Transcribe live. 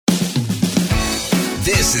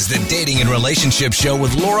This is the Dating and Relationship Show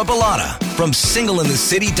with Laura Bilotta from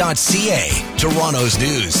singleinthecity.ca. Toronto's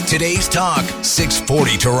news. Today's talk,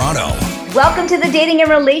 640 Toronto. Welcome to the Dating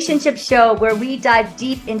and Relationship Show, where we dive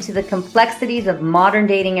deep into the complexities of modern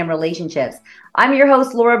dating and relationships. I'm your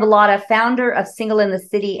host, Laura Bilotta, founder of Single in the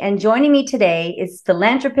City, and joining me today is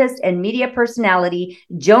philanthropist and media personality,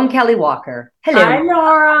 Joan Kelly Walker. Hello. Hi,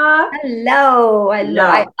 Laura. Hello.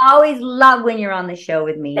 I always love when you're on the show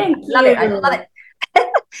with me. Thank you. I love it.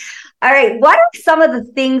 All right. What are some of the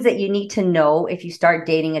things that you need to know if you start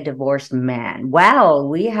dating a divorced man? Well,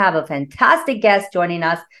 we have a fantastic guest joining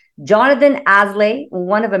us, Jonathan Aslay,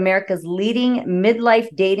 one of America's leading midlife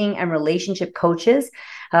dating and relationship coaches,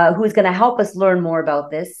 who is going to help us learn more about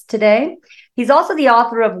this today. He's also the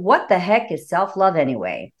author of What the Heck is Self-Love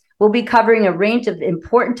Anyway? We'll be covering a range of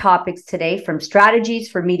important topics today, from strategies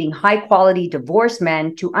for meeting high-quality divorced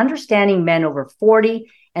men to understanding men over 40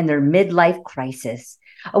 and their midlife crisis.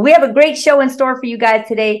 We have a great show in store for you guys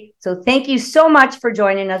today. So thank you so much for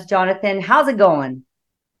joining us, Jonathan. How's it going?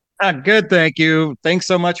 Good, thank you. Thanks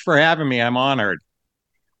so much for having me. I'm honored.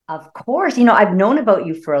 Of course. I've known about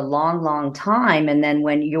you for a long, long time. And then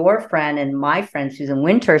when your friend and my friend, Susan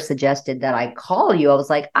Winter, suggested that I call you, I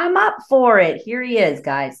was like, I'm up for it. Here he is,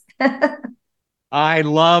 guys. I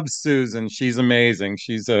love Susan. She's amazing.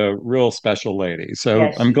 She's a real special lady. So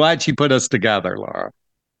yes, I'm glad she put us together, Laura.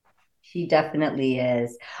 She definitely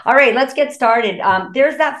is. All right, let's get started.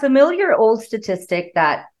 There's that familiar old statistic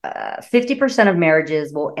that 50% of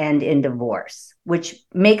marriages will end in divorce, which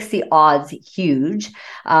makes the odds huge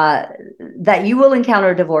that you will encounter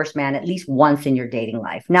a divorced man at least once in your dating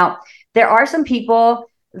life. Now, there are some people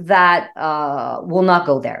that will not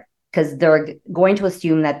go there because they're going to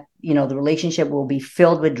assume that, the relationship will be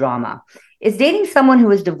filled with drama. Is dating someone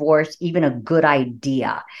who is divorced even a good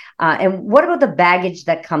idea? And what about the baggage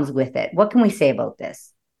that comes with it? What can we say about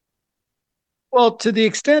this? Well, to the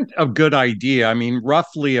extent of good idea, I mean,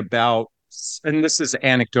 roughly about, and this is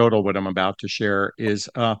anecdotal, what I'm about to share, is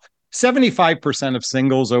 75% of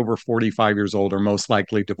singles over 45 years old are most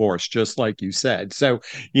likely divorced, just like you said. So,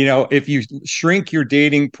 if you shrink your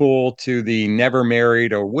dating pool to the never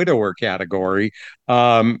married or widower category,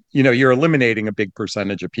 you're eliminating a big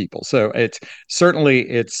percentage of people. So it's certainly,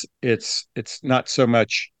 it's not so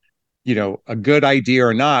much, a good idea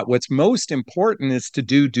or not. What's most important is to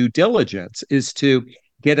do due diligence, is to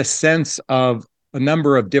get a sense of a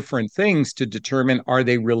number of different things to determine, are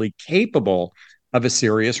they really capable of a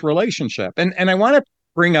serious relationship? And I want to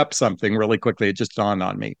bring up something really quickly. It just dawned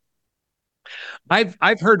on me.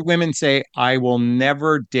 I've heard women say, I will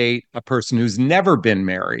never date a person who's never been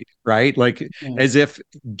married, right? Like as if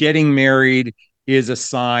getting married is a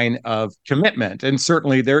sign of commitment. And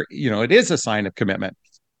certainly it is a sign of commitment.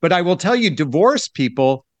 But I will tell you, divorced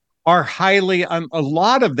people are a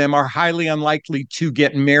lot of them are highly unlikely to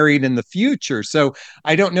get married in the future. So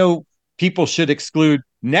I don't know, people should exclude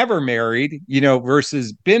never married,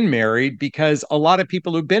 versus been married, because a lot of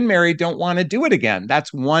people who've been married don't want to do it again.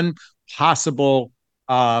 That's one possible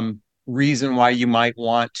reason why you might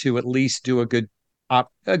want to at least do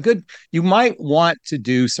you might want to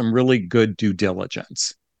do some really good due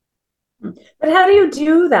diligence. But how do you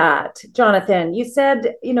do that, Jonathan? You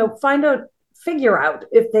said, figure out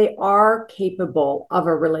if they are capable of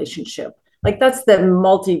a relationship. Like, that's the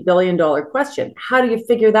multi-billion-dollar question. How do you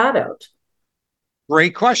figure that out?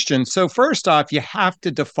 Great question. So first off, you have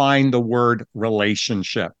to define the word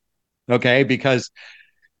relationship, okay? Because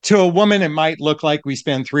to a woman, it might look like we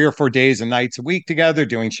spend 3 or 4 days and nights a week together,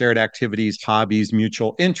 doing shared activities, hobbies,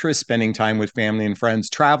 mutual interests, spending time with family and friends,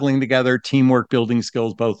 traveling together, teamwork, building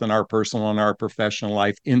skills, both in our personal and our professional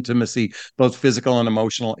life, intimacy, both physical and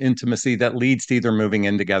emotional intimacy that leads to either moving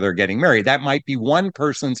in together or getting married. That might be one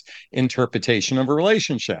person's interpretation of a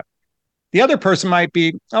relationship. The other person might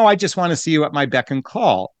be, I just want to see you at my beck and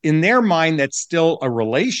call. In their mind, that's still a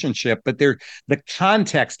relationship, but the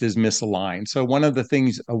context is misaligned. So one of the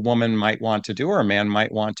things a woman might want to do, or a man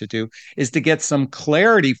might want to do, is to get some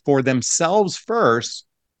clarity for themselves first.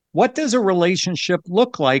 What does a relationship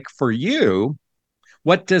look like for you?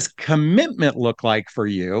 What does commitment look like for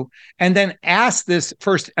you? And then ask this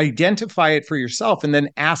first, identify it for yourself, and then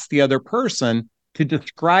ask the other person to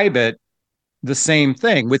describe it the same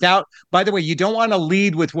thing. By the way, you don't want to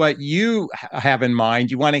lead with what you have in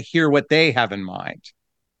mind. You want to hear what they have in mind.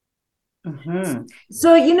 Mm-hmm.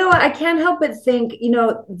 So, I can't help but think,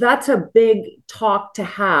 that's a big talk to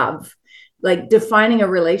have, like defining a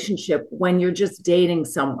relationship when you're just dating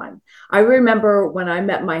someone. I remember when I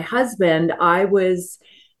met my husband, I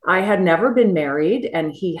had never been married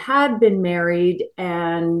and he had been married,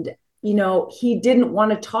 and he didn't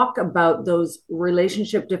want to talk about those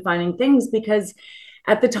relationship defining things because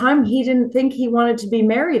at the time he didn't think he wanted to be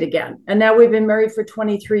married again. And now we've been married for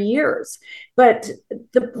 23 years. But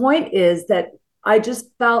the point is that I just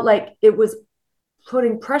felt like it was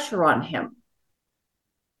putting pressure on him.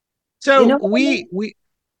 So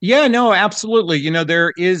yeah, no, absolutely.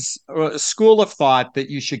 There is a school of thought that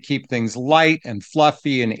you should keep things light and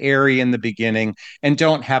fluffy and airy in the beginning and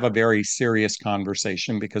don't have a very serious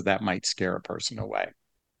conversation because that might scare a person away.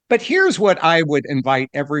 But here's what I would invite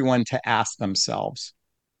everyone to ask themselves.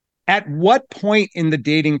 At what point in the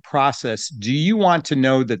dating process do you want to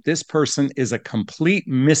know that this person is a complete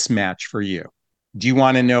mismatch for you? Do you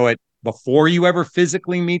want to know it before you ever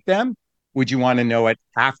physically meet them? Would you want to know it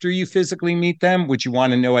after you physically meet them? Would you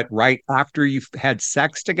want to know it right after you've had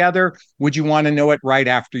sex together? Would you want to know it right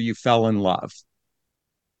after you fell in love?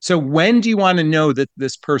 So when do you want to know that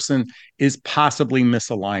this person is possibly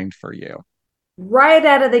misaligned for you? Right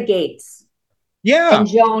out of the gates. Yeah. And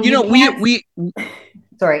Joan, we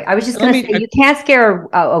sorry, I was just going to say, you can't scare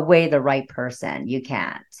away the right person. You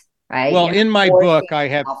can't. Right? Well, in my book, I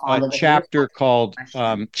have a chapter called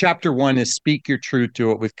Chapter 1 is Speak Your Truth,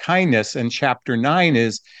 Do It With Kindness. And Chapter 9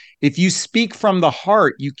 is if you speak from the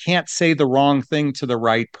heart, you can't say the wrong thing to the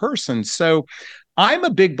right person. So I'm a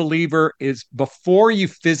big believer is before you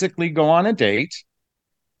physically go on a date,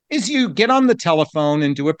 is you get on the telephone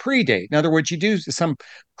and do a pre-date. In other words, you do some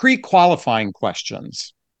pre-qualifying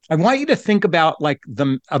questions. I want you to think about like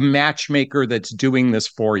a matchmaker that's doing this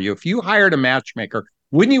for you. If you hired a matchmaker,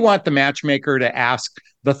 wouldn't you want the matchmaker to ask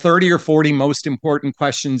the 30 or 40 most important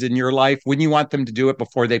questions in your life? Wouldn't you want them to do it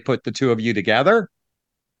before they put the two of you together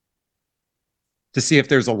to see if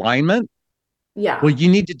there's alignment? Yeah. Well, you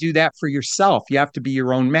need to do that for yourself. You have to be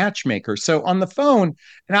your own matchmaker. So on the phone,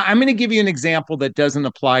 and I'm going to give you an example that doesn't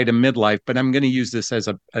apply to midlife, but I'm going to use this as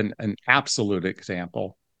an absolute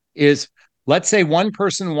example, is let's say one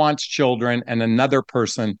person wants children and another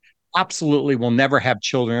person absolutely will never have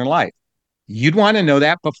children in life. You'd want to know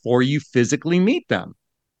that before you physically meet them.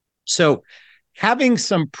 So having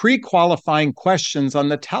some pre-qualifying questions on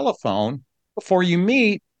the telephone before you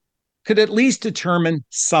meet could at least determine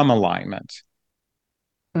some alignment.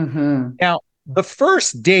 Mm-hmm. Now, the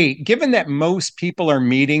first date, given that most people are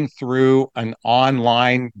meeting through an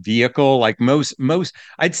online vehicle, like most,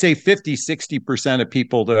 I'd say 50-60% of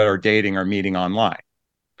people that are dating are meeting online.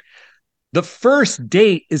 The first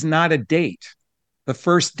date is not a date. The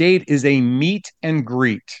first date is a meet and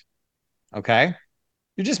greet. Okay?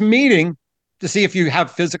 You're just meeting to see if you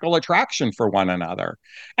have physical attraction for one another.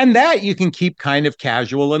 And that you can keep kind of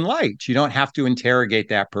casual and light. You don't have to interrogate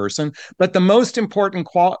that person. But the most important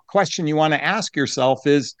question you want to ask yourself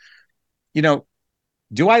is,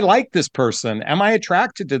 do I like this person? Am I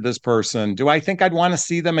attracted to this person? Do I think I'd want to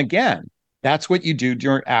see them again? That's what you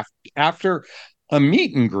do after a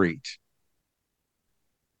meet and greet.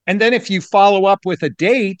 And then if you follow up with a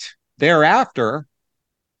date thereafter,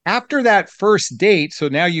 after that first date, so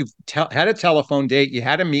now you've had a telephone date, you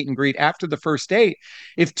had a meet and greet after the first date.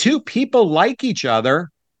 If two people like each other,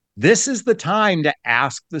 this is the time to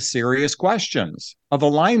ask the serious questions of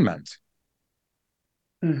alignment.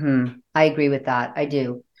 Mm-hmm. I agree with that. I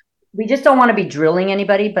do. We just don't want to be drilling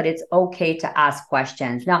anybody, but it's okay to ask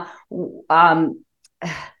questions. Now,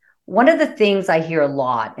 one of the things I hear a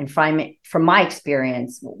lot, and from my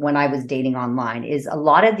experience when I was dating online, is a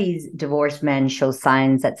lot of these divorced men show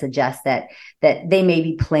signs that suggest that they may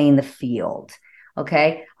be playing the field.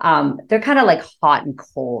 Okay, they're kind of like hot and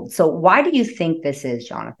cold. So why do you think this is,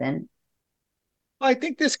 Jonathan? I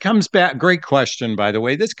think this comes back. Great question, by the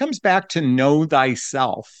way. This comes back to know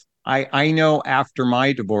thyself. I know after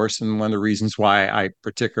my divorce, and one of the reasons why I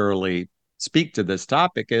particularly speak to this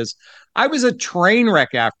topic is I was a train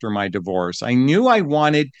wreck after my divorce. I knew I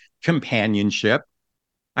wanted companionship.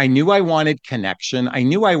 I knew I wanted connection. I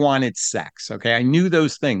knew I wanted sex. Okay. I knew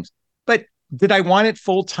those things. But did I want it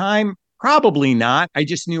full time? Probably not. I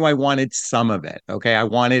just knew I wanted some of it. Okay. I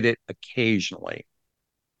wanted it occasionally.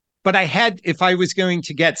 But if I was going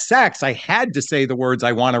to get sex, I had to say the words,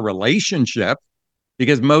 I want a relationship.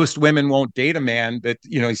 Because most women won't date a man that,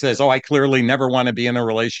 he says, oh, I clearly never want to be in a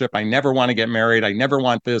relationship. I never want to get married. I never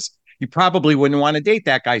want this. You probably wouldn't want to date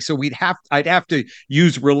that guy. So I'd have to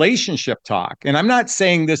use relationship talk. And I'm not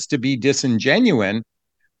saying this to be disingenuous.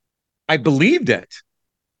 I believed it,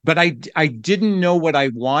 but I didn't know what I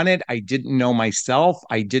wanted. I didn't know myself.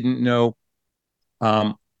 I didn't know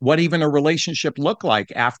what even a relationship looked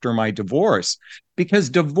like after my divorce, because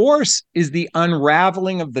divorce is the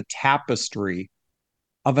unraveling of the tapestry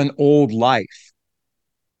of an old life.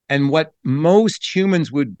 And what most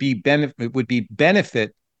humans would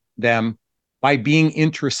benefit them by being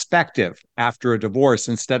introspective after a divorce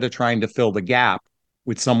instead of trying to fill the gap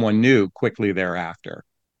with someone new quickly thereafter.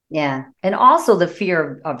 Yeah. And also the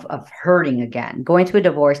fear of hurting again. Going through a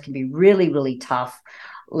divorce can be really, really tough.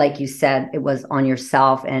 Like you said, it was on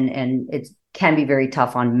yourself, and it can be very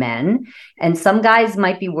tough on men. And some guys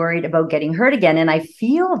might be worried about getting hurt again. And I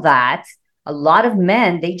feel that a lot of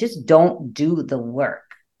men, they just don't do the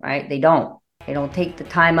work, right? They don't take the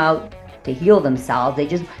time out to heal themselves.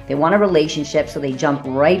 They want a relationship, so they jump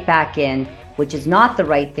right back in, which is not the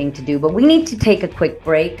right thing to do. But we need to take a quick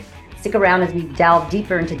break. Stick around as we delve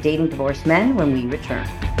deeper into dating divorced men when we return.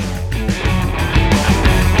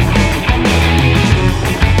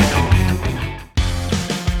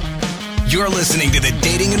 You're listening to the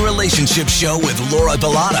Dating and Relationship Show with Laura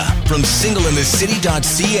Bilotta from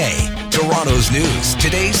singleinthecity.ca. Toronto's news.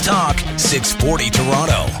 Today's talk, 640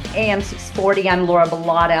 Toronto. AM 640, I'm Laura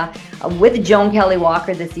Bilotta with Joan Kelly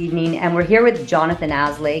Walker this evening, and we're here with Jonathan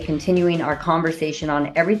Aslay, continuing our conversation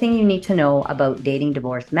on everything you need to know about dating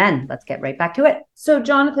divorced men. Let's get right back to it. So,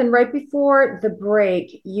 Jonathan, right before the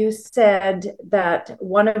break, you said that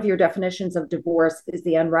one of your definitions of divorce is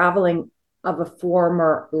the unraveling of a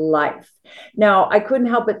former life. Now, I couldn't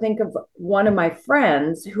help but think of one of my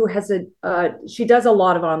friends who has she does a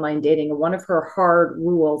lot of online dating. And one of her hard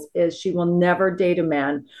rules is she will never date a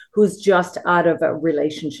man who's just out of a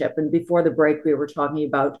relationship. And before the break, we were talking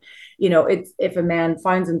about, it's if a man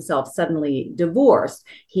finds himself suddenly divorced,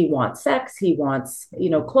 he wants sex, he wants,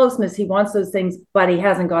 closeness, he wants those things, but he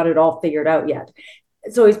hasn't got it all figured out yet.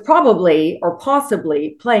 So he's probably or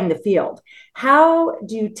possibly playing the field. How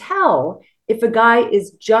do you tell if a guy is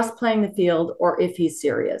just playing the field or if he's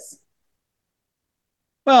serious?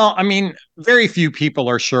 Well, I mean, very few people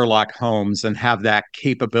are Sherlock Holmes and have that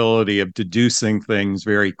capability of deducing things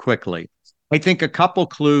very quickly. I think a couple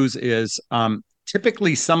clues is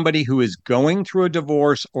typically somebody who is going through a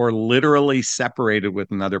divorce or literally separated with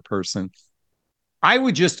another person. I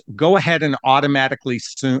would just go ahead and automatically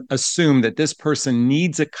assume that this person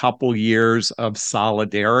needs a couple years of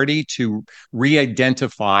solidarity to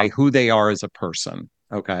re-identify who they are as a person.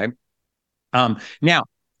 Okay. Now,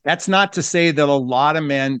 that's not to say that a lot of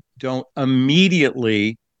men don't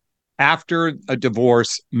immediately, after a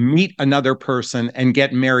divorce, meet another person and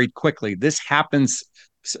get married quickly. This happens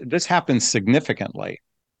significantly.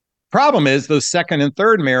 Problem is those second and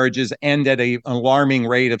third marriages end at an alarming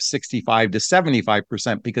rate of 65 to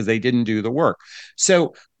 75% because they didn't do the work.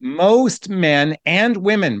 So most men and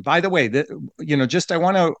women, by the way, I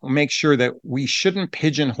want to make sure that we shouldn't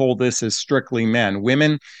pigeonhole this as strictly men.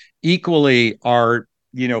 Women equally are,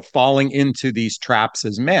 falling into these traps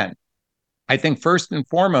as men. I think first and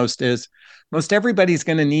foremost is most everybody's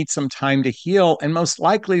going to need some time to heal, and most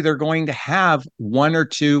likely they're going to have one or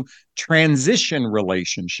two transition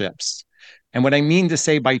relationships. And what I mean to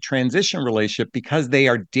say by transition relationship, because they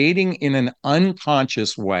are dating in an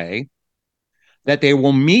unconscious way, that they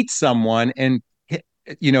will meet someone and,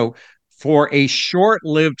 for a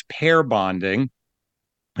short-lived pair bonding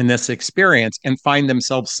in this experience and find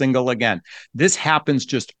themselves single again. This happens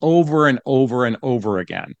just over and over and over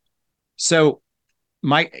again. So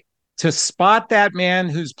to spot that man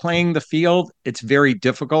who's playing the field, it's very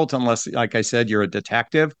difficult unless, like I said, you're a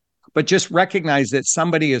detective. But just recognize that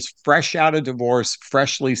somebody is fresh out of divorce,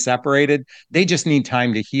 freshly separated. They just need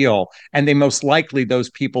time to heal. And most likely those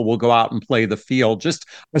people will go out and play the field. Just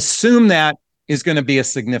assume that is going to be a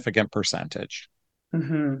significant percentage.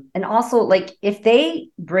 Mm-hmm. And also, if they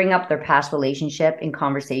bring up their past relationship in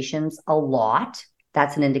conversations a lot,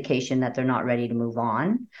 that's an indication that they're not ready to move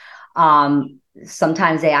on.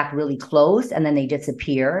 Sometimes they act really close and then they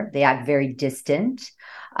disappear. They act very distant.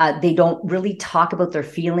 They don't really talk about their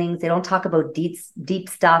feelings. They don't talk about deep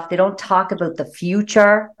stuff. They don't talk about the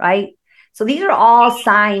future, right? So these are all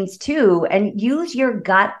signs too. And use your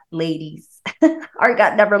gut, ladies. Our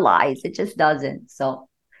gut never lies. It just doesn't. So.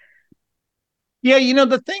 Yeah,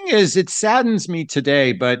 the thing is, it saddens me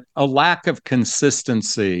today, but a lack of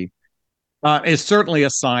consistency is certainly a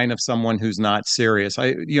sign of someone who's not serious.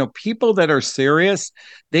 People that are serious,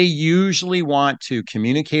 they usually want to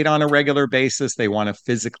communicate on a regular basis. They want to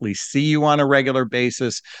physically see you on a regular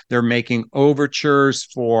basis. They're making overtures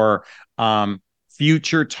for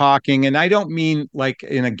future talking. And I don't mean like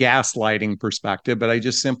in a gaslighting perspective, but I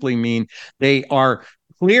just simply mean they are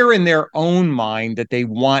clear in their own mind that they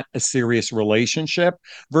want a serious relationship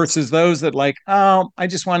versus those that I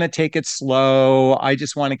just want to take it slow. I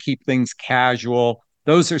just want to keep things casual.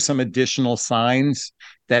 Those are some additional signs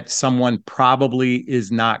that someone probably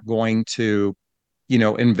is not going to,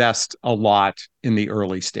 invest a lot in the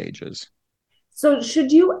early stages. So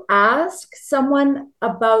should you ask someone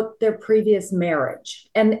about their previous marriage,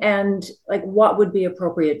 and like what would be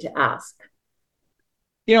appropriate to ask?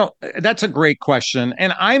 That's a great question.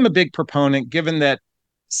 And I'm a big proponent, given that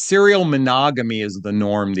serial monogamy is the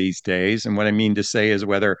norm these days. And what I mean to say is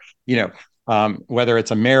whether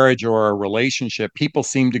it's a marriage or a relationship, people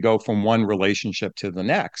seem to go from one relationship to the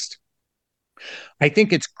next. I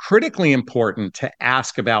think it's critically important to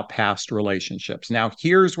ask about past relationships. Now,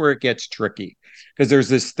 here's where it gets tricky, because there's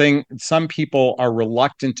this thing, some people are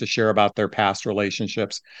reluctant to share about their past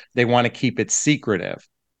relationships. They want to keep it secretive.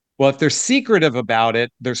 Well, if they're secretive about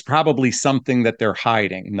it, there's probably something that they're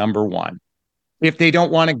hiding, number one. If they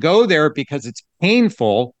don't want to go there because it's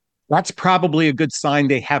painful, that's probably a good sign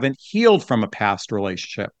they haven't healed from a past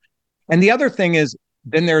relationship. And the other thing is,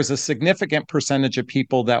 then there's a significant percentage of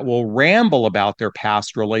people that will ramble about their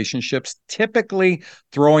past relationships, typically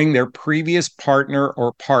throwing their previous partner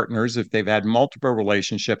or partners, if they've had multiple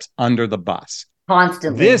relationships, under the bus.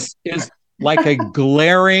 Constantly. This is like a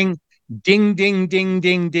glaring ding, ding, ding,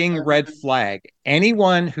 ding, ding, red flag.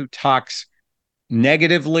 Anyone who talks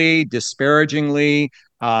negatively, disparagingly,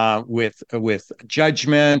 with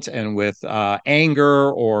judgment and with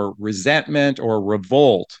anger or resentment or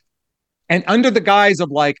revolt, and under the guise of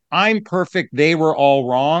like, I'm perfect, they were all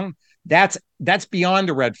wrong, that's beyond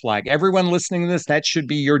a red flag. Everyone listening to this, that should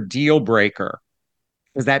be your deal breaker,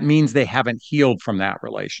 because that means they haven't healed from that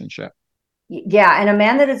relationship. Yeah. And a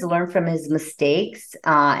man that has learned from his mistakes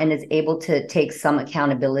and is able to take some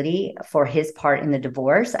accountability for his part in the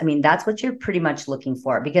divorce. I mean, that's what you're pretty much looking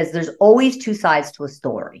for, because there's always two sides to a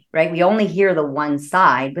story, right? We only hear the one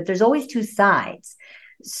side, but there's always two sides.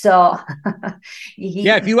 So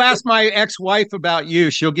if you ask my ex-wife about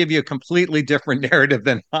you, she'll give you a completely different narrative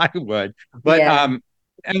than I would. But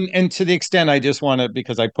and to the extent, I just want to,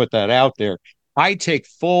 because I put that out there, I take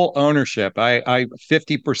full ownership. I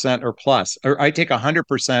 50% or plus, or I take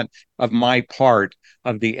 100% of my part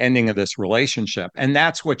of the ending of this relationship. And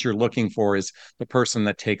that's what you're looking for, is the person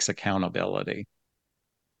that takes accountability.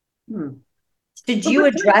 Did you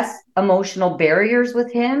address emotional barriers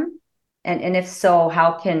with him? And if so,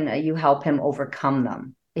 how can you help him overcome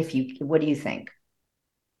them? What do you think?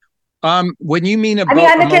 When you mean about,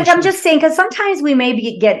 I'm just saying, because sometimes we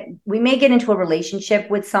may get into a relationship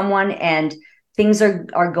with someone and things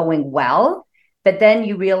are going well, but then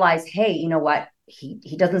you realize, hey, you know what?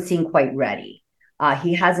 He doesn't seem quite ready.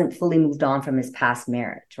 He hasn't fully moved on from his past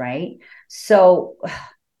marriage, right? So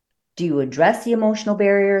do you address the emotional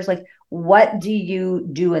barriers? Like, what do you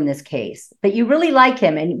do in this case? But you really like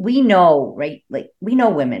him, and we know, right? Like, we know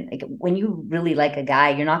women, like, when you really like a guy,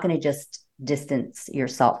 you're not going to just distance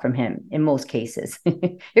yourself from him in most cases.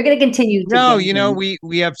 You're going to continue to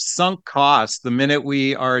we have sunk costs. The minute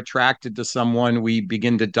we are attracted to someone, we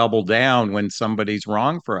begin to double down when somebody's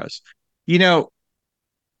wrong for us.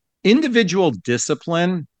 Individual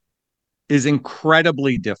discipline is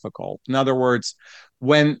incredibly difficult. In other words,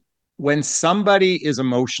 when somebody is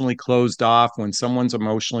emotionally closed off, when someone's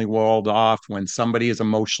emotionally walled off, when somebody is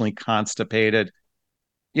emotionally constipated,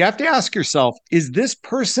 you have to ask yourself, is this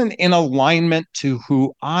person in alignment to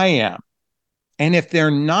who I am? And if they're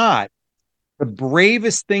not, the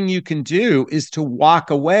bravest thing you can do is to walk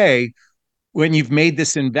away when you've made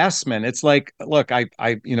this investment. It's like, look, I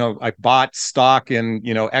bought stock in,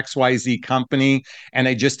 XYZ company, and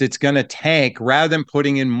it's going to tank. Rather than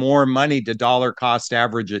putting in more money to dollar cost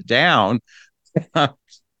average it down,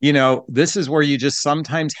 this is where you just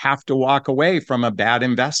sometimes have to walk away from a bad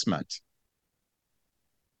investment.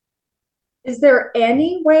 Is there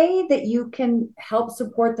any way that you can help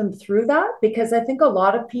support them through that? Because I think a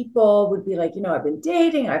lot of people would be like, I've been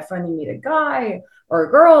dating, I finally meet a guy or a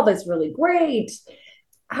girl that's really great.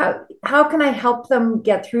 How can I help them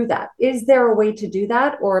get through that? Is there a way to do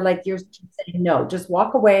that? Or like you're saying, no, just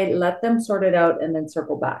walk away, let them sort it out, and then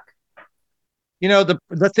circle back?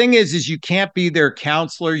 The thing is you can't be their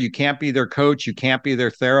counselor, you can't be their coach, you can't be their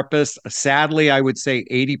therapist. Sadly, I would say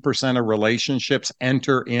 80% of relationships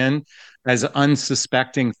enter in as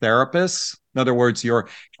unsuspecting therapists. In other words, you're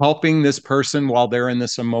helping this person while they're in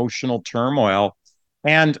this emotional turmoil.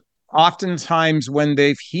 And oftentimes when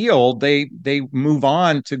they've healed, they move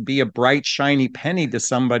on to be a bright, shiny penny to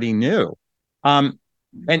somebody new. And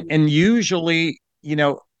usually,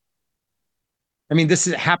 this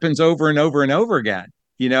happens over and over and over again.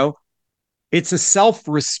 It's a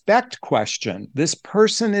self-respect question. This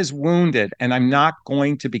person is wounded, and I'm not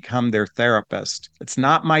going to become their therapist. It's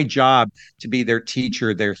not my job to be their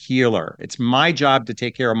teacher, their healer. It's my job to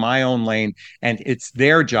take care of my own lane, and it's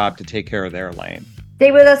their job to take care of their lane.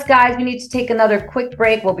 Stay with us, guys. We need to take another quick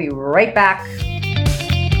break. We'll be right back.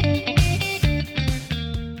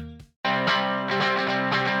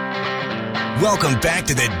 Welcome back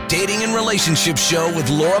to the Dating and Relationship Show with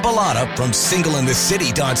Laura Bilotta from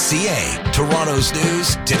singleinthecity.ca. Toronto's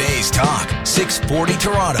news, today's talk, 640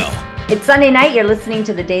 Toronto. It's Sunday night. You're listening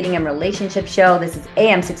to the Dating and Relationship Show. This is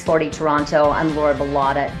AM 640 Toronto. I'm Laura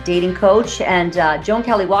Bilotta, dating coach, and Joan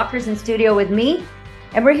Kelly Walker's in studio with me.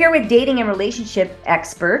 And we're here with dating and relationship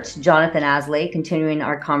expert, Jonathan Aslay, continuing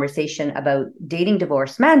our conversation about dating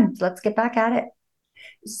divorced men. Let's get back at it.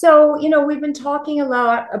 So, we've been talking a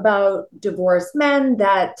lot about divorced men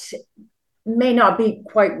that may not be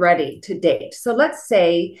quite ready to date. So let's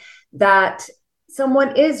say that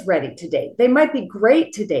someone is ready to date. They might be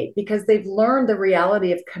great to date because they've learned the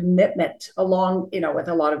reality of commitment along, with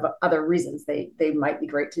a lot of other reasons they might be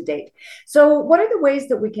great to date. So what are the ways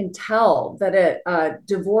that we can tell that a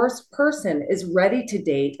divorced person is ready to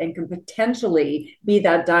date and can potentially be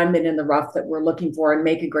that diamond in the rough that we're looking for and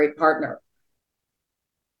make a great partner?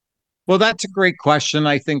 Well, that's a great question.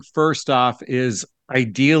 I think first off is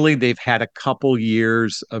ideally they've had a couple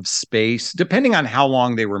years of space, depending on how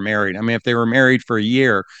long they were married. I mean, if they were married for a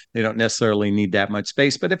year, they don't necessarily need that much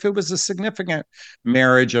space. But if it was a significant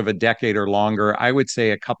marriage of a decade or longer, I would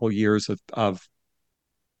say a couple years of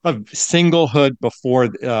singlehood before,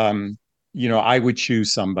 I would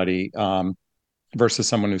choose somebody versus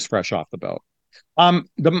someone who's fresh off the boat.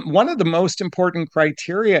 One of the most important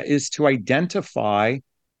criteria is to identify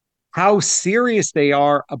how serious they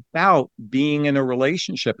are about being in a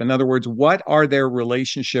relationship. In other words, what are their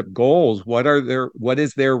relationship goals? What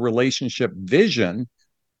is their relationship vision?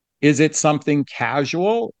 Is it something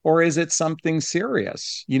casual or is it something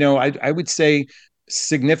serious? I would say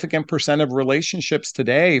significant percent of relationships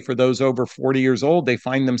today, for those over 40 years old, they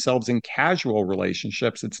find themselves in casual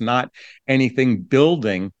relationships. It's not anything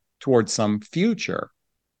building towards some future.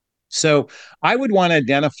 So I would want to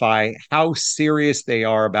identify how serious they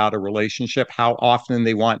are about a relationship, how often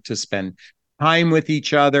they want to spend time with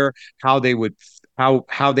each other, how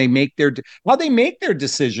they make their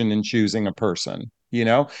decision in choosing a person,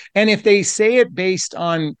 And if they say it based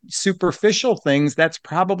on superficial things, that's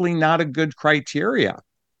probably not a good criteria.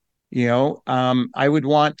 I would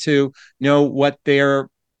want to know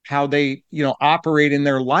how they, operate in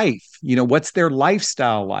their life. What's their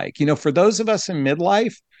lifestyle like? For those of us in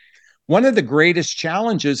midlife, one of the greatest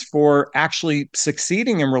challenges for actually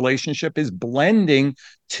succeeding in relationship is blending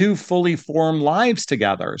two fully formed lives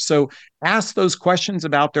together. So ask those questions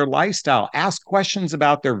about their lifestyle, ask questions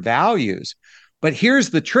about their values. But here's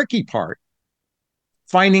the tricky part: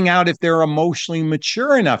 finding out if they're emotionally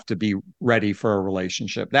mature enough to be ready for a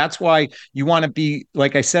relationship. That's why you want to be,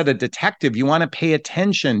 like I said, a detective. You want to pay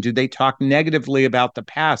attention. Do they talk negatively about the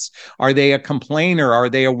past? Are they a complainer? Are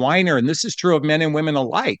they a whiner? And this is true of men and women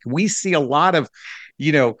alike. We see a lot of,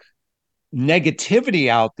 negativity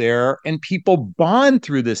out there, and people bond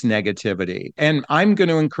through this negativity. And I'm going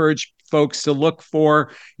to encourage folks to look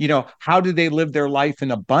for, how do they live their life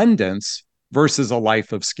in abundance versus a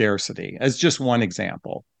life of scarcity, as just one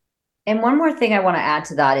example. And one more thing I want to add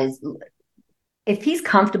to that is, if he's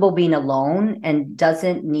comfortable being alone and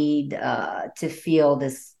doesn't need to feel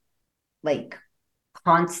this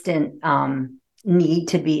constant need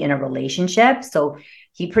to be in a relationship, so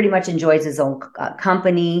he pretty much enjoys his own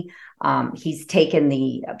company. He's taken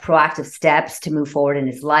the proactive steps to move forward in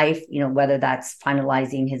his life, whether that's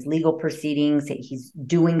finalizing his legal proceedings, he's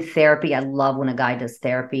doing therapy. I love when a guy does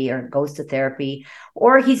therapy or goes to therapy,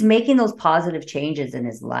 or he's making those positive changes in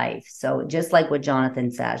his life. So just like what Jonathan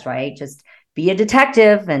says, right? Just be a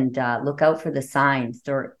detective and look out for the signs.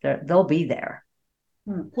 They'll be there.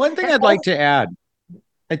 One thing I'd like to add,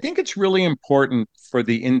 I think it's really important for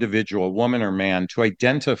the individual, woman or man, to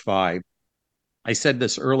identify. I said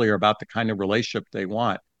this earlier about the kind of relationship they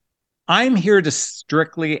want. I'm here to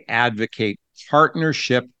strictly advocate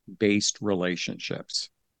partnership-based relationships.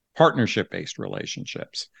 Partnership-based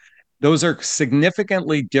relationships. Those are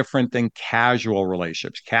significantly different than casual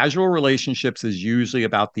relationships. Casual relationships is usually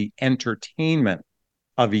about the entertainment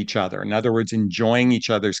of each other. In other words, enjoying each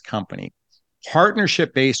other's company.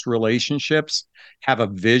 Partnership-based relationships have a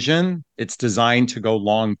vision. It's designed to go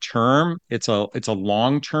long-term. It's a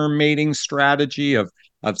long-term mating strategy of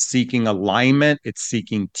seeking alignment. It's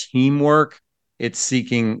seeking teamwork. It's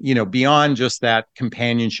seeking, beyond just that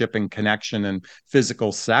companionship and connection and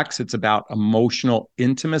physical sex. It's about emotional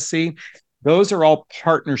intimacy. Those are all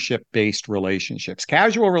partnership-based relationships.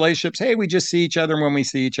 Casual relationships, hey, we just see each other when we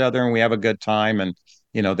see each other and we have a good time. And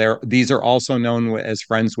these are also known as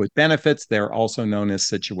friends with benefits. They're also known as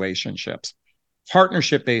situationships.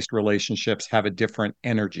 Partnership-based relationships have a different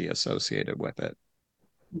energy associated with it.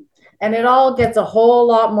 And it all gets a whole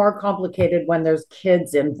lot more complicated when there's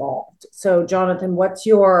kids involved. So, Jonathan, what's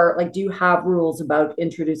your, like, do you have rules about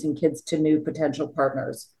introducing kids to new potential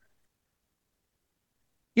partners?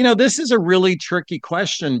 This is a really tricky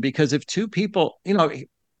question because if two people, okay,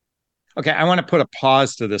 I want to put a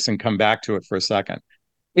pause to this and come back to it for a second.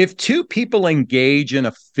 If two people engage in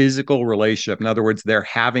a physical relationship, in other words, they're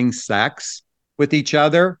having sex with each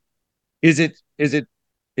other, is it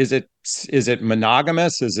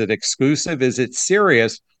monogamous? Is it exclusive? Is it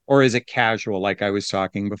serious? Or is it casual, like I was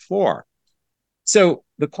talking before? So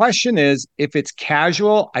the question is, if it's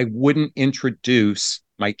casual, I wouldn't introduce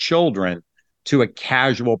my children to a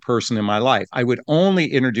casual person in my life. I would only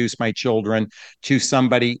introduce my children to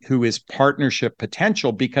somebody who is partnership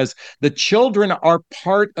potential because the children are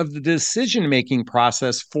part of the decision-making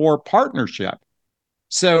process for partnership.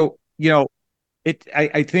 So,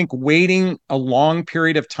 I think waiting a long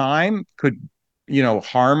period of time could,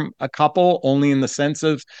 harm a couple only in the sense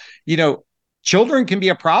of, children can be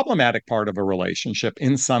a problematic part of a relationship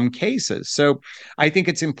in some cases. So I think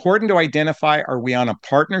it's important to identify, are we on a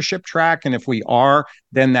partnership track? And if we are,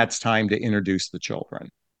 then that's time to introduce the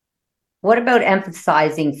children. What about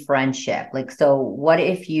emphasizing friendship? Like, so what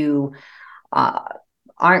if you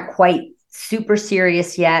aren't quite super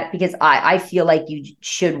serious yet? Because I feel like you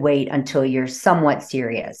should wait until you're somewhat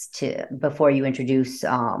serious before you introduce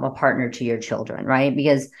a partner to your children, right?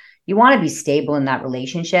 Because you want to be stable in that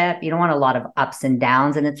relationship. You don't want a lot of ups and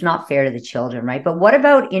downs, and it's not fair to the children, right? But what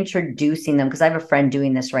about introducing them? Because I have a friend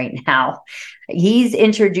doing this right now. He's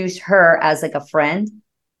introduced her as like a friend.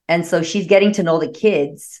 And so she's getting to know the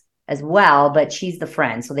kids as well, but she's the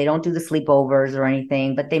friend. So they don't do the sleepovers or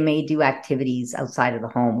anything, but they may do activities outside of the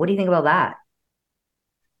home. What do you think about that?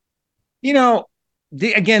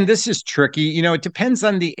 Again, this is tricky. It depends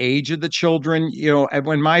on the age of the children.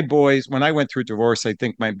 When I went through divorce, I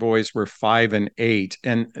think my boys were 5 and 8,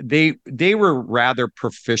 and they were rather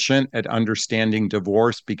proficient at understanding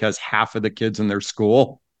divorce because half of the kids in their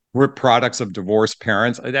school were products of divorced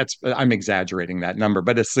parents. I'm exaggerating that number,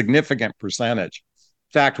 but a significant percentage.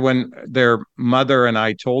 In fact, when their mother and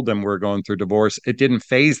I told them we're going through divorce, it didn't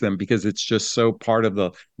faze them because it's just so part of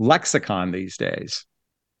the lexicon these days.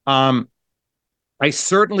 I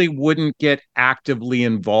certainly wouldn't get actively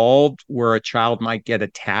involved where a child might get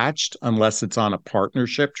attached unless it's on a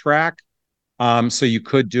partnership track. So you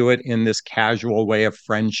could do it in this casual way of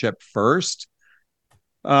friendship first.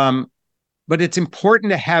 But it's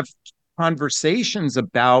important to have conversations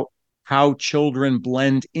about how children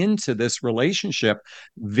blend into this relationship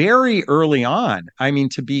very early on. I mean,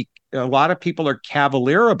 a lot of people are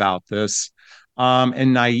cavalier about this.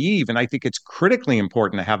 And naive. And I think it's critically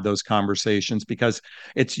important to have those conversations because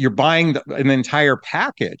you're buying an entire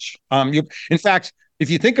package. In fact, if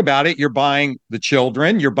you think about it, you're buying the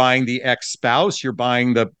children, you're buying the ex-spouse, you're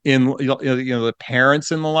buying the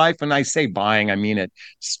parents in the life. And I say buying, I mean it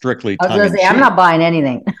strictly. I was going to say, I'm not buying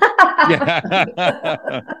anything.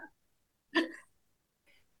 Yeah.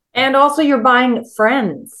 And also, you're buying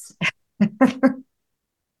friends.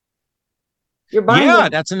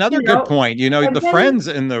 That's another good point. The friends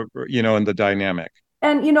in the dynamic.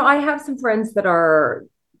 And I have some friends that are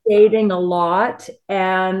dating a lot,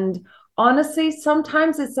 and honestly,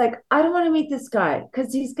 sometimes it's like, I don't want to meet this guy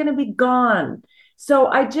because he's going to be gone. So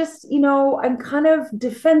I just, I'm kind of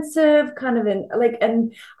defensive, kind of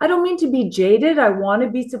and I don't mean to be jaded. I want to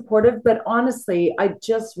be supportive, but honestly, I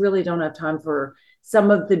just really don't have time for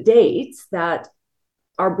some of the dates that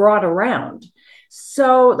are brought around.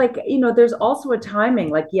 So there's also a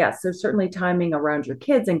timing, yes, there's certainly timing around your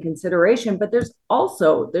kids and consideration, but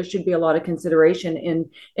there should be a lot of consideration in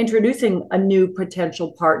introducing a new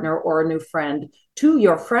potential partner or a new friend to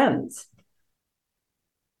your friends.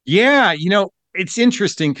 Yeah. It's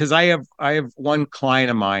interesting because I have one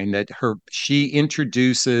client of mine that her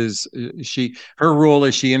rule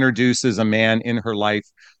is she introduces a man in her life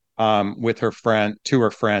with her friend to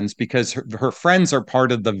her friends because her friends are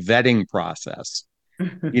part of the vetting process,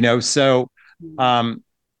 but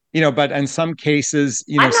in some cases,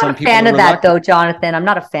 I'm not some a fan of that though, Jonathan. I'm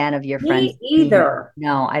not a fan of your friends. Me either.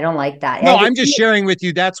 No, I don't like that. No, I'm just sharing with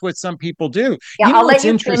you. That's what some people do. Yeah, I'll let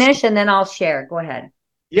you finish and then I'll share. Go ahead.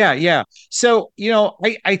 Yeah. So,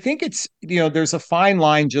 I think it's, there's a fine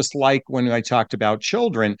line, just like when I talked about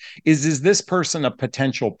children, is this person a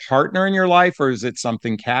potential partner in your life or is it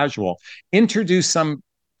something casual? Introduce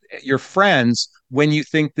your friends when you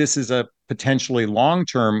think this is a potentially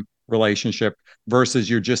long-term relationship versus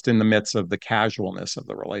you're just in the midst of the casualness of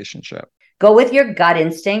the relationship. Go with your gut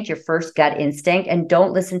instinct, your first gut instinct, and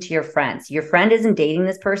don't listen to your friends. Your friend isn't dating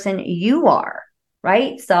this person. You are,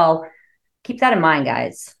 right? So keep that in mind,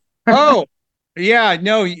 guys. Oh, yeah,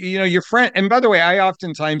 no, your friend. And by the way, I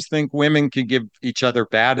oftentimes think women can give each other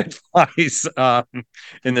bad advice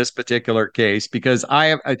in this particular case because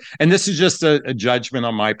and this is just a judgment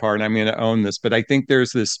on my part, and I'm going to own this, but I think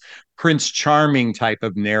there's this Prince Charming type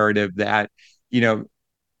of narrative that, you know,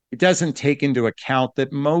 it doesn't take into account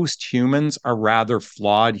that most humans are rather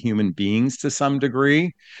flawed human beings to some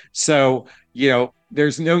degree. So, there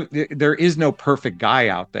is no perfect guy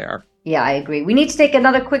out there. Yeah, I agree. We need to take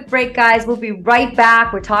another quick break, guys. We'll be right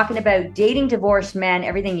back. We're talking about dating divorced men,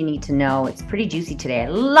 everything you need to know. It's pretty juicy today. I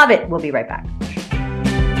love it. We'll be right back.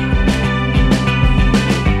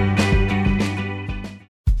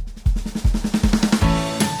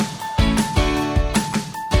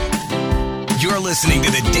 You're listening to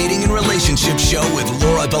the Dating and Relationship Show with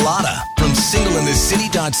Laura Bilotta from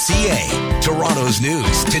singleinthecity.ca. Toronto's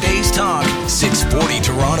news. Today's talk, 640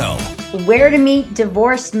 Toronto. Where to meet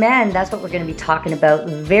divorced men. That's what we're going to be talking about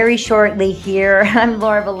very shortly here. I'm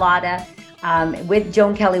Laura Bilotta with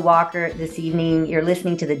Joan Kelly Walker this evening. You're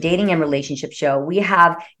listening to the Dating and Relationship Show. We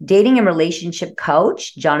have dating and relationship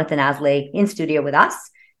coach Jonathan Aslay in studio with us.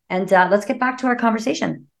 And let's get back to our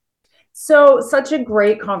conversation. So, such a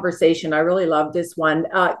great conversation. I really love this one.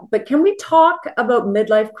 But can we talk about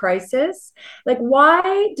midlife crisis? Like,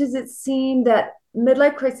 why does it seem that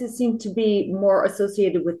midlife crisis seem to be more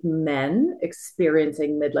associated with men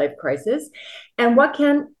experiencing midlife crisis? And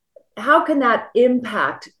how can that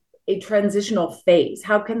impact a transitional phase?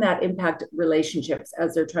 How can that impact relationships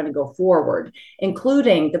as they're trying to go forward,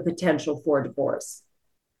 including the potential for divorce?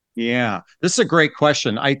 Yeah, this is a great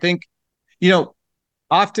question. I think,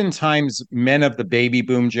 oftentimes men of the baby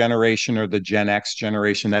boom generation or the Gen X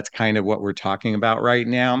generation, that's kind of what we're talking about right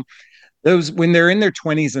now. Those, when they're in their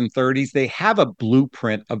 20s and 30s, they have a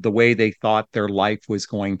blueprint of the way they thought their life was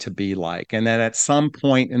going to be like. And then at some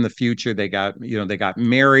point in the future, they got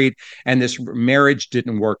married, and this marriage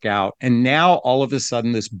didn't work out. And now all of a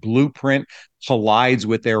sudden, this blueprint collides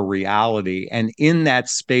with their reality. And in that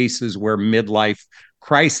space is where midlife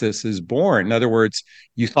crisis is born. In other words,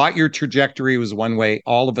 you thought your trajectory was one way,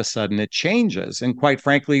 all of a sudden it changes. And quite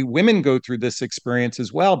frankly, women go through this experience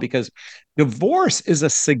as well, because divorce is a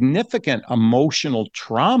significant emotional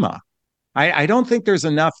trauma. I don't think there's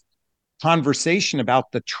enough conversation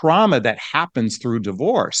about the trauma that happens through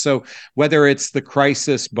divorce. So whether it's the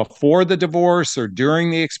crisis before the divorce or during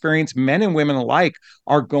the experience, men and women alike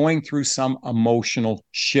are going through some emotional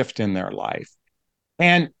shift in their life.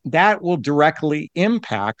 And that will directly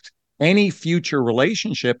impact any future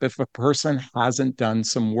relationship if a person hasn't done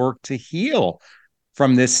some work to heal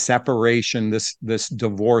from this separation, this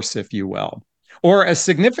divorce, if you will, or a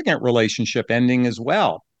significant relationship ending as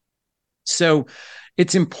well. So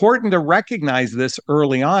it's important to recognize this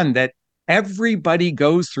early on, that everybody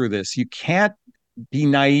goes through this. You can't be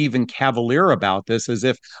naive and cavalier about this as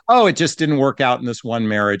if, oh, it just didn't work out in this one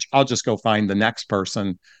marriage, I'll just go find the next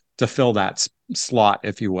person to fill that slot,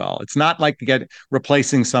 if you will. It's not like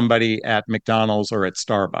replacing somebody at McDonald's or at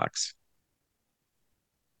Starbucks.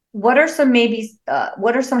 What are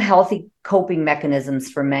some healthy coping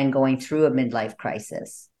mechanisms for men going through a midlife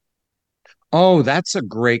crisis? Oh, that's a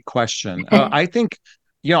great question. I think,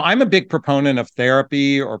 I'm a big proponent of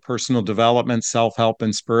therapy or personal development, self-help,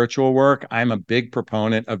 and spiritual work. I'm a big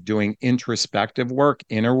proponent of doing introspective work,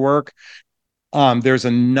 inner work. There's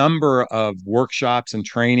a number of workshops and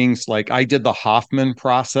trainings. Like I did the Hoffman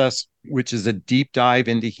process, which is a deep dive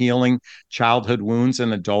into healing childhood wounds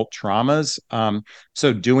and adult traumas.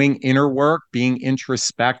 So doing inner work, being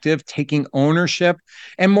introspective, taking ownership,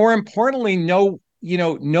 and more importantly, know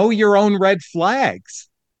your own red flags.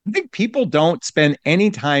 I think people don't spend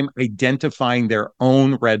any time identifying their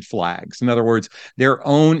own red flags. In other words, their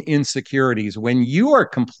own insecurities. When you are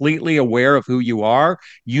completely aware of who you are,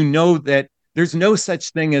 you know that there's no such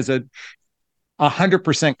thing as a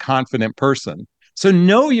 100% confident person. So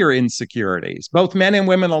know your insecurities, both men and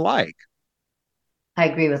women alike. I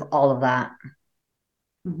agree with all of that.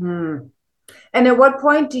 Mm-hmm. And at what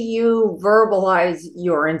point do you verbalize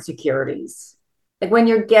your insecurities? Like when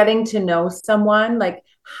you're getting to know someone, like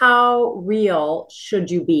how real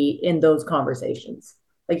should you be in those conversations?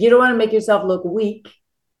 Like you don't want to make yourself look weak.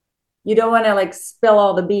 You don't want to like spill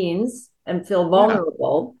all the beans and feel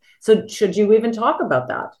vulnerable. Yeah. So should you even talk about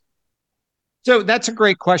that? So that's a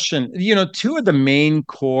great question. Two of the main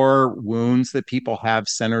core wounds that people have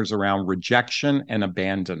centers around rejection and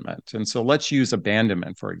abandonment. And so let's use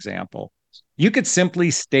abandonment, for example. You could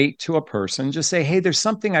simply state to a person, just say, hey, there's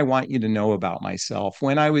something I want you to know about myself.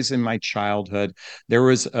 When I was in my childhood, there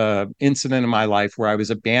was an incident in my life where I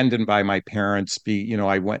was abandoned by my parents.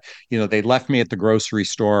 They left me at the grocery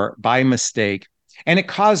store by mistake. and it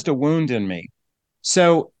caused a wound in me.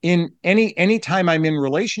 So in any time I'm in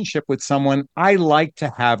relationship with someone, I like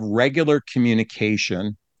to have regular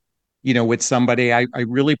communication, with somebody. I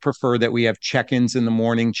really prefer that we have check-ins in the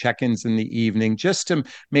morning, check-ins in the evening, just to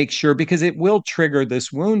make sure, because it will trigger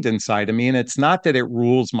this wound inside of me. And it's not that it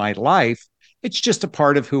rules my life. It's just a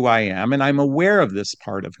part of who I am. And I'm aware of this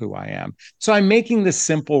part of who I am. So I'm making this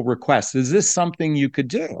simple request. Is this something you could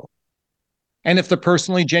do? And if the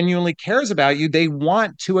person genuinely cares about you, they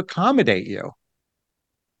want to accommodate you.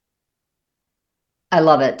 I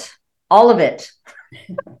love it. All of it.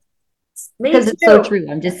 Because it's so true.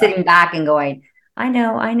 I'm just sitting back and going, I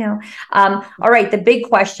know. All right. The big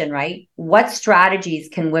question, right? What strategies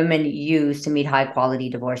can women use to meet high quality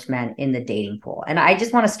divorced men in the dating pool? And I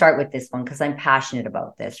just want to start with this one because I'm passionate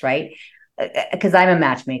about this, right? Because I'm a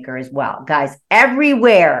matchmaker as well. Guys,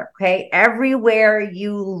 everywhere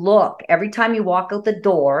you look, every time you walk out the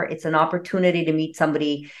door, it's an opportunity to meet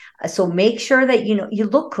somebody. So make sure that, you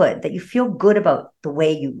look good, that you feel good about the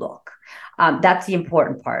way you look. That's the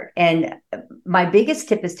important part. And my biggest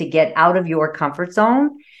tip is to get out of your comfort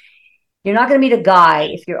zone. You're not going to meet a guy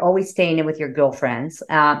if you're always staying in with your girlfriends.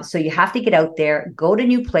 So you have to get out there, go to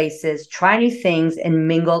new places, try new things, and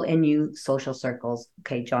mingle in new social circles.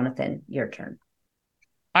 Okay, Jonathan, your turn.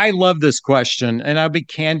 I love this question, and I'll be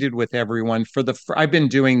candid with everyone. I've been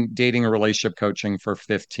doing dating and relationship coaching for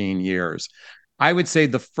 15 years. I would say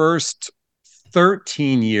the first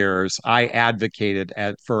 13 years I advocated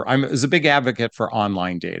I was a big advocate for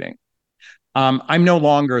online dating. I'm no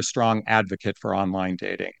longer a strong advocate for online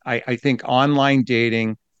dating. I think online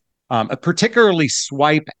dating, particularly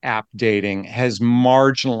swipe app dating, has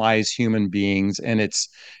marginalized human beings, and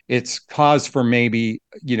it's cause for maybe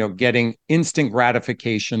getting instant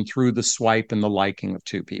gratification through the swipe and the liking of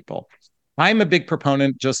two people. I'm a big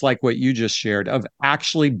proponent, just like what you just shared, of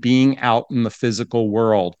actually being out in the physical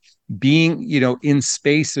world, being in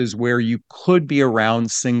spaces where you could be around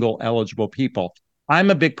single eligible people. I'm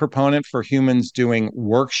a big proponent for humans doing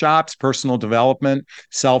workshops, personal development,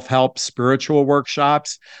 self-help, spiritual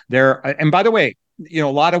workshops. And by the way, a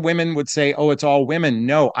lot of women would say, oh, it's all women.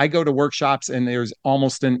 No, I go to workshops and there's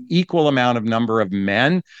almost an equal amount of number of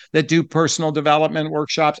men that do personal development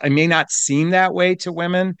workshops. I may not seem that way to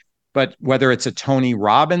women, but whether it's a Tony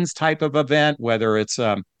Robbins type of event, whether it's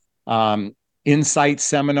insight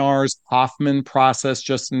seminars, Hoffman process,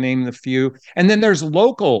 just to name the few. And then there's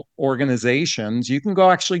local organizations. You can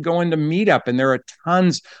actually go into Meetup, and there are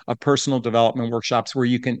tons of personal development workshops where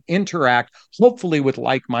you can interact, hopefully with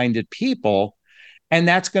like-minded people. And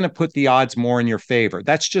that's going to put the odds more in your favor.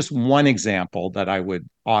 That's just one example that I would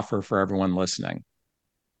offer for everyone listening.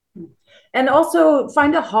 And also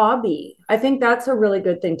find a hobby. I think that's a really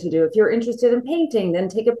good thing to do. If you're interested in painting, then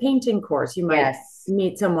take a painting course. You might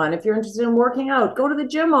meet someone. If you're interested in working out, go to the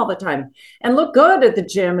gym all the time and look good at the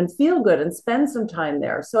gym and feel good and spend some time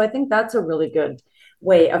there. So I think that's a really good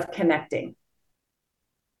way of connecting.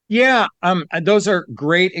 Yeah, those are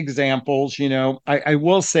great examples. I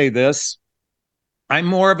will say this. I'm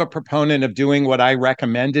more of a proponent of doing what I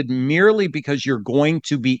recommended merely because you're going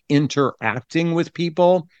to be interacting with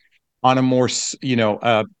people on a more,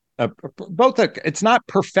 it's not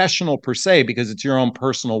professional per se because it's your own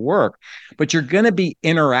personal work, but you're going to be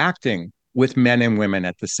interacting with men and women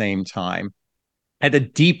at the same time at a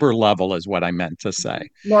deeper level is what I meant to say.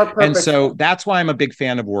 More purposeful. And so that's why I'm a big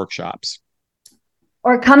fan of workshops.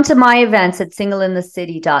 Or come to my events at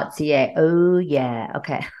singleinthecity.ca. Oh, yeah.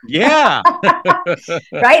 Okay. Yeah. Right?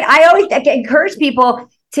 I always encourage people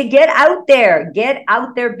to get out there,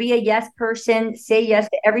 be a yes person, say yes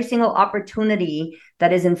to every single opportunity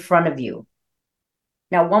that is in front of you.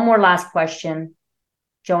 Now, one more last question.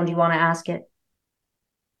 Joan, do you want to ask it?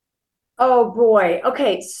 Oh boy.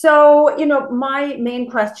 Okay. So, my main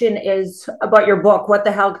question is about your book. What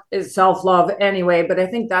the hell is self-love anyway? But I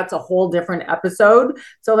think that's a whole different episode.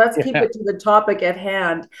 So let's keep it to the topic at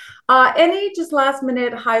hand. Any just last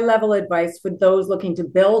minute high level advice for those looking to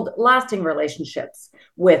build lasting relationships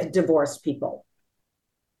with divorced people?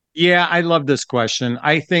 Yeah, I love this question.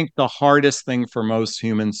 I think the hardest thing for most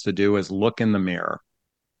humans to do is look in the mirror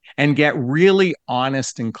and get really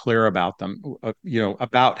honest and clear about them,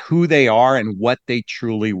 about who they are and what they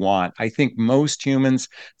truly want. I think most humans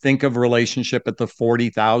think of relationship at the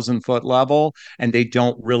 40,000 foot level, and they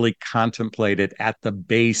don't really contemplate it at the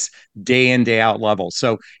base day in, day out level.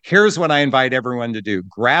 So here's what I invite everyone to do.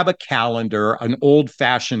 Grab a calendar, an old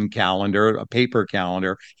fashioned calendar, a paper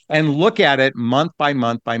calendar, and look at it month by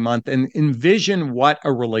month by month and envision what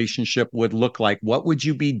a relationship would look like. What would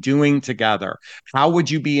you be doing together? How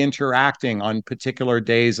would you be interacting on particular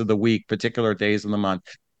days of the week, particular days of the month?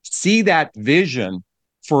 see that vision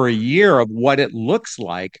for a year of what it looks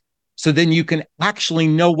like. So then you can actually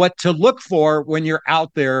know what to look for when you're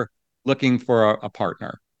out there looking for a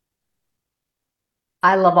partner.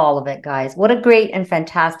 I love all of it, guys. What a great and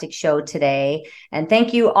fantastic show today. And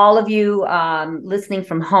thank you, all of you listening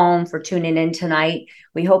from home, for tuning in tonight.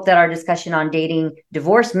 We hope that our discussion on dating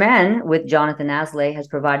divorced men with Jonathan Aslay has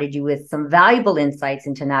provided you with some valuable insights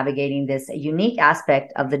into navigating this unique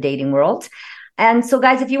aspect of the dating world. And so,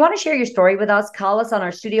 guys, if you want to share your story with us, call us on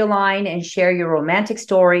our studio line and share your romantic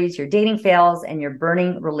stories, your dating fails, and your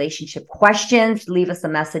burning relationship questions. Leave us a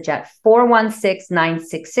message at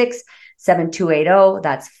 416-966-7280.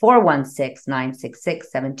 That's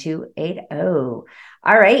 416-966-7280. All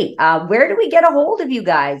right. Where do we get a hold of you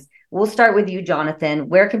guys? We'll start with you, Jonathan.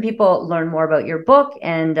 Where can people learn more about your book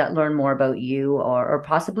and learn more about you, or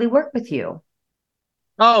possibly work with you?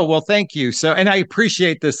 Oh, well, thank you. So, and I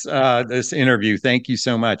appreciate this this interview. Thank you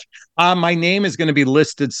so much. My name is going to be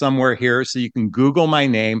listed somewhere here, so you can Google my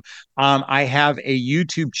name. I have a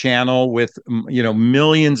YouTube channel with,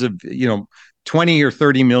 millions of, 20 or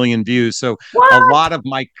 30 million views. So a lot of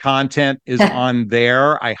my content is on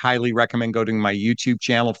there. I highly recommend going to my YouTube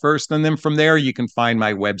channel first. And then from there, you can find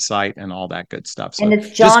my website and all that good stuff. So and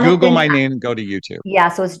it's just Google my name and go to YouTube. Yeah.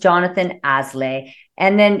 So it's Jonathan Aslay.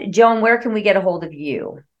 And then Joan, where can we get a hold of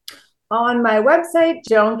you? On my website,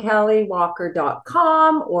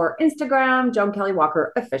 joankellywalker.com, or Instagram, Joan Kelly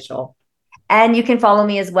Walker Official. And you can follow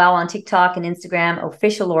me as well on TikTok and Instagram,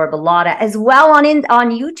 Official Laura Bilotta, as well on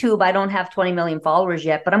YouTube. I don't have 20 million followers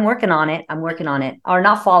yet, but I'm working on it. Or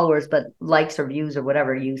not followers, but likes or views or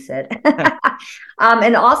whatever you said.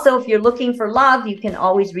 And also, if you're looking for love, you can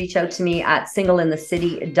always reach out to me at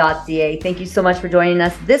singleinthecity.ca. Thank you so much for joining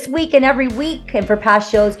us this week and every week. And for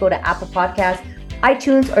past shows, go to Apple Podcasts,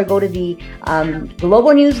 iTunes, or go to the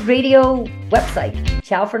Global News Radio website.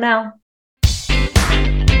 Ciao for now.